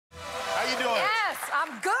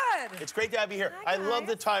It's great to have you here. Hi, I love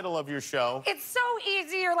the title of your show. It's so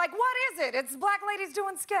easy. You're like, what is it? It's black ladies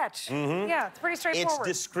doing sketch. Yeah, it's pretty straightforward.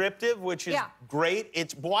 It's descriptive, which is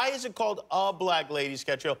great. Why is it called A Black Lady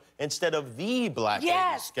Sketch Show instead of The Black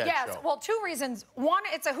Lady Sketch Show? Yes, well, two reasons. One,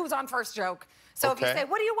 it's a who's on first joke. So if you say,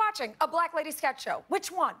 what are you watching? A Black Lady Sketch Show.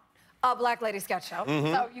 Which one? A Black Lady Sketch Show.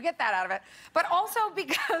 So you get that out of it. But also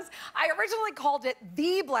because I originally called it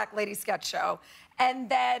The Black Lady Sketch Show. And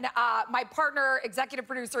then my partner, executive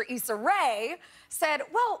producer Issa Rae, said,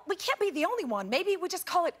 well, we can't be the only one. Maybe we just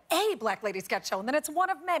call it A Black Lady Sketch Show, and then it's one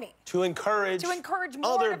of many. To encourage more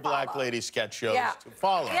other Black Lady sketch shows to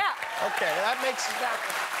follow. Yeah. Okay, that makes...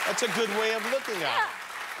 That's a good way of looking at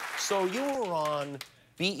it. So you were on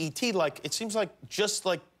BET, it seems like just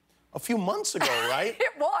a few months ago, right?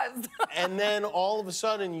 It was. And then all of a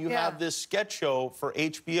sudden you have this sketch show for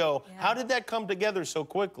HBO. How did that come together so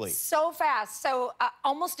quickly? So fast. So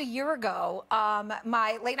almost a year ago,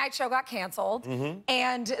 my late night show got canceled.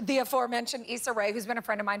 And the aforementioned Issa Rae, who's been a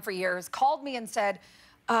friend of mine for years, called me and said,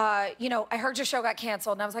 you know, I heard your show got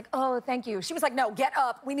canceled. And I was like, oh, thank you. She was like, no, get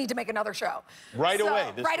up. We need to make another show. Right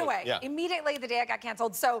away. Right away. Immediately the day I got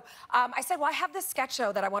canceled. So I said, well, I have this sketch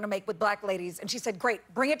show that I want to make with black ladies. And she said, great,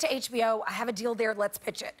 bring it to HBO. I have a deal there. Let's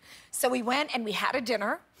pitch it. So we went and we had a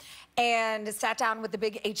dinner and sat down with the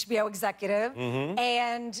big HBO executive.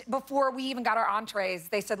 And before we even got our entrees,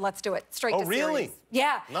 they said, let's do it straight to series. Oh, really?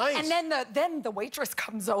 Yeah. Nice. And then the waitress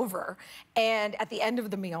comes over and at the end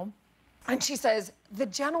of the meal, and she says, the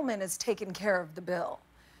gentleman is taking care of the bill.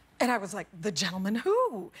 And I was like, the gentleman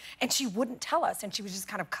who? And she wouldn't tell us, and she was just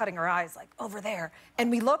kind of cutting her eyes, like, over there.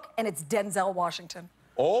 And we look, and it's Denzel Washington.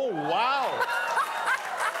 Oh, wow.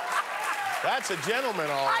 That's a gentleman,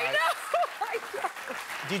 all right. I know.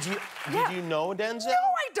 Did you know Denzel? No,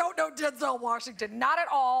 I don't know Denzel Washington. Not at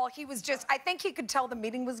all. He was just, I think he could tell the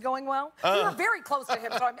meeting was going well. We were very close to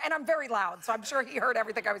him, and I'm very loud, so I'm sure he heard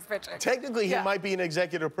everything I was pitching. Technically, he might be an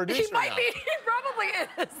executive producer He might be. He probably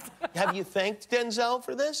is. Have you thanked Denzel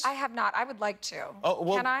for this? I have not. I would like to. Oh,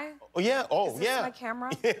 well, can I? Oh, yeah. Oh, is this my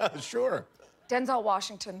camera? Yeah, sure. Denzel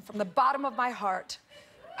Washington, from the bottom of my heart,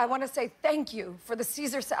 I want to say thank you for the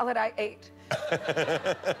Caesar salad I ate.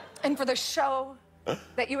 And for the show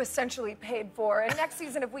that you essentially paid for. And next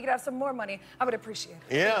season, if we could have some more money, I would appreciate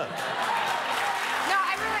it. Yeah. No,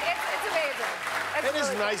 I really, it's amazing. It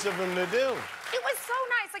is nice of him to do. It was so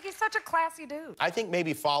nice. Like, he's such a classy dude. I think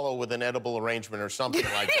maybe follow with an edible arrangement or something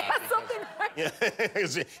like that. Something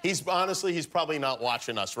like he's probably not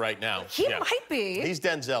watching us right now. He might be. He's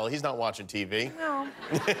Denzel. He's not watching TV. No,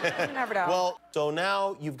 you never know. Well, so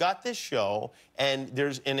now you've got this show, and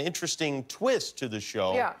there's an interesting twist to the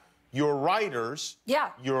show. Yeah. Your writers,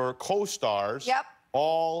 your co-stars,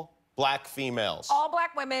 all black females. All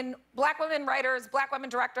black women writers, black women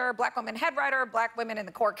director, black women head writer, black women in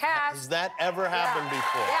the core cast. Has that ever happened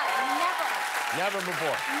before? Yeah, never. Never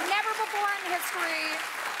before? Never before in history.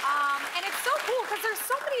 And it's so cool because there's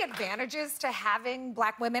so many advantages to having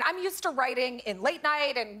black women. I'm used to writing in late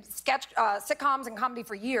night and sketch sitcoms and comedy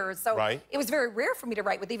for years, so it was very rare for me to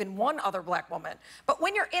write with even one other black woman. But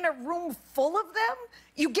when you're in a room full of them,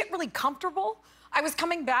 you get really comfortable. I was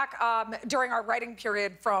coming back during our writing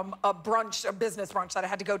period from a brunch, a business brunch that I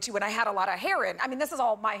had to go to, and I had a lot of hair in. I mean, this is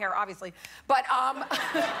all my hair, obviously, but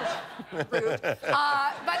rude.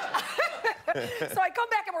 So I come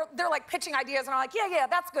back and they're like pitching ideas, and I'm like, yeah,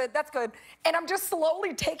 that's good, that's good. And I'm just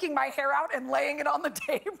slowly taking my hair out and laying it on the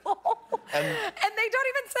table. And they don't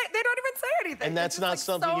even say anything. And that's not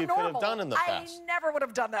something you could have done in the past. I never would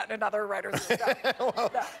have done that in another writer's room.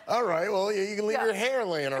 Well, all right, well, you can leave your hair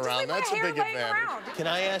laying around. That's a big advantage. Can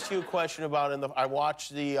I ask you a question about I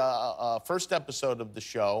watched the first episode of the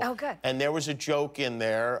show. Oh, good. And there was a joke in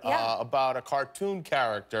there about a cartoon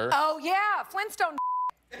character. Oh, yeah, Flintstone.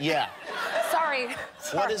 Yeah. Sorry.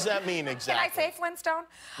 What does that mean exactly? Can I say Flintstone?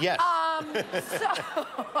 Yes.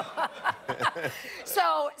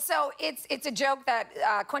 So it's a joke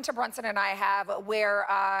that Quinta Brunson and I have where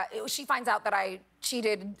she finds out that I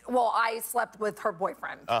cheated. Well, I slept with her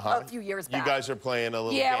boyfriend a few years back. You guys are playing a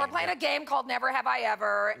little game. Yeah, we're playing a game called Never Have I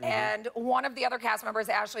Ever, and one of the other cast members,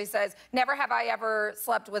 Ashley, says, never have I ever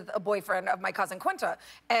slept with a boyfriend of my cousin Quinta,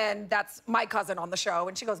 and that's my cousin on the show,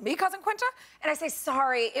 and she goes, me, cousin Quinta? And I say,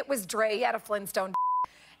 sorry, it was Dre, he had a Flintstone.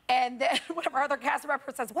 And then one of our other cast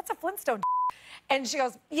members says, what's a Flintstone? And she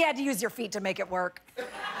goes, you had to use your feet to make it work.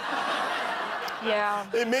 Yeah.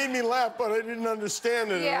 It made me laugh, but I didn't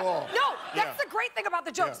understand it at all. No, that's the great thing about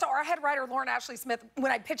the joke. So our head writer, Lauren Ashley Smith,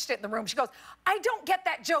 when I pitched it in the room, she goes, I don't get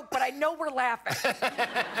that joke, but I know we're laughing.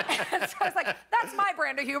 And so I was like, that's my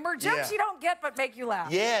brand of humor. Jokes you don't get, but make you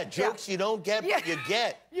laugh. Yeah, jokes you don't get, but you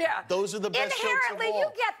get. Yeah. Those are the best jokes of all. Inherently, you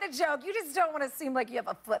get the joke. You just don't want to seem like you have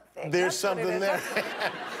a foot thing. There's something there.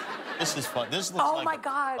 This is fun. This looks like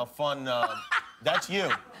a fun, that's you.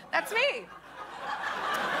 That's me.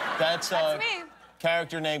 That's me.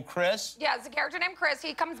 Character named Chris? Yeah, it's a character named Chris.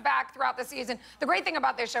 He comes back throughout the season. The great thing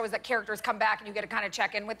about this show is that characters come back and you get to kind of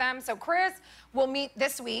check in with them. So Chris will meet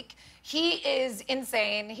this week. He is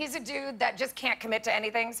insane. He's a dude that just can't commit to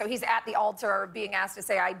anything. So he's at the altar being asked to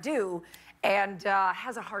say, I do, and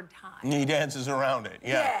has a hard time. He dances around it,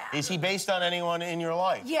 yeah. Is he based on anyone in your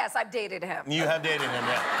life? Yes, I've dated him. You have dated him,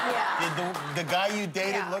 yeah. Did the guy you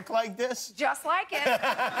dated look like this? Just like it.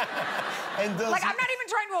 And like, I'm not even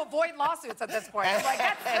trying to avoid lawsuits at this point. I'm like,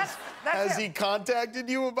 that's Has he contacted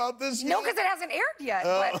you about this yet? No, because it hasn't aired yet.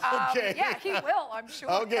 But, okay. Yeah, he will, I'm sure.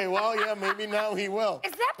 Okay, well, yeah, maybe now he will.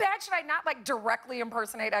 Is that bad? Should I not, like, directly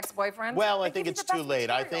impersonate ex-boyfriends? Well, I think it's too late.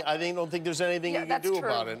 I don't think there's anything you can do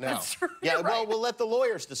about it now. That's true. Yeah, well, we'll let the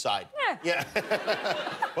lawyers decide. Yeah.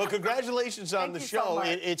 Well, congratulations on the show. So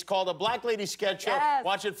it's called A Black Lady Sketch Show.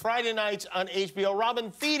 Watch it Friday nights on HBO. Robin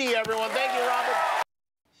Thicke, everyone. Thank you, Robin.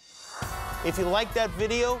 If you like that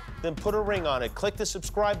video, then put a ring on it. Click the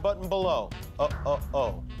subscribe button below.